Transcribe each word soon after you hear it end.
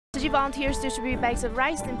Tzu Chi volunteers distribute bags of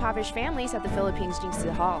rice to impoverished families at the Philippines Jing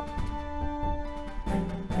Hall.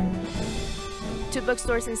 2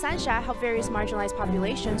 bookstores in Sansha help various marginalized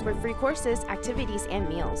populations with free courses, activities, and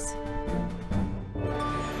meals.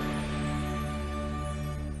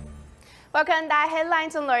 Welcome to the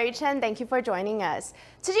Headlines. I'm Lori Chen. Thank you for joining us.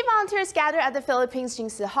 Tzu Chi volunteers gather at the Philippines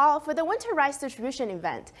Jing Hall for the winter rice distribution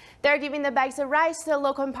event. They're giving the bags of rice to the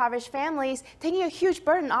local impoverished families, taking a huge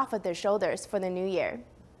burden off of their shoulders for the new year.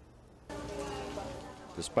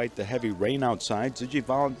 Despite the heavy rain outside, Tzu Chi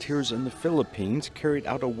volunteers in the Philippines carried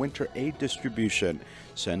out a winter aid distribution,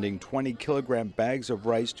 sending 20-kilogram bags of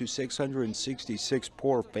rice to 666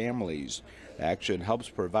 poor families. The action helps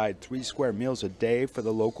provide 3 square meals a day for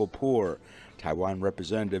the local poor. Taiwan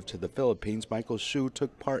representative to the Philippines, Michael Hsu,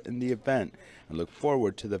 took part in the event and looked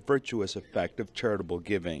forward to the virtuous effect of charitable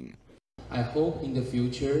giving. I hope in the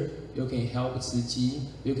future you can help Tzu Chi,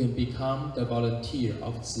 you can become the volunteer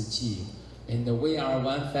of Tzu Chi. And we are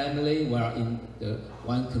one family, we are in the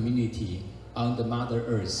one community on the Mother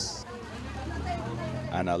Earth.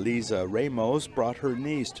 Annalisa Ramos brought her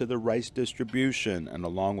niece to the rice distribution and,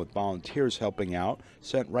 along with volunteers helping out,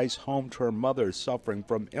 sent rice home to her mother suffering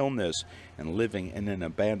from illness and living in an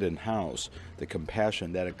abandoned house. The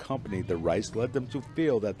compassion that accompanied the rice led them to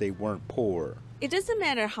feel that they weren't poor. It doesn't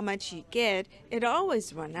matter how much you get, it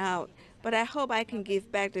always runs out. But I hope I can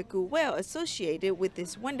give back the goodwill associated with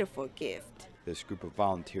this wonderful gift. This group of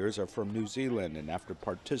volunteers are from New Zealand and, after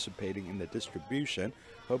participating in the distribution,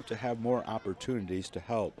 hope to have more opportunities to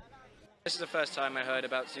help. This is the first time I heard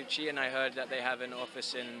about Tzu Chi, and I heard that they have an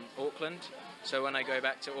office in Auckland. So when I go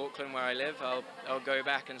back to Auckland where I live, I'll go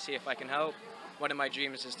back and see if I can help. One of my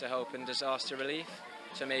dreams is to help in disaster relief.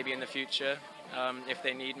 So maybe in the future, if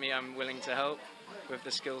they need me, I'm willing to help with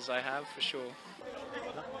the skills I have, for sure.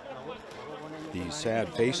 These sad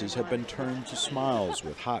faces have been turned to smiles,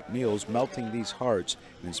 with hot meals melting these hearts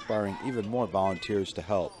and inspiring even more volunteers to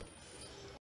help.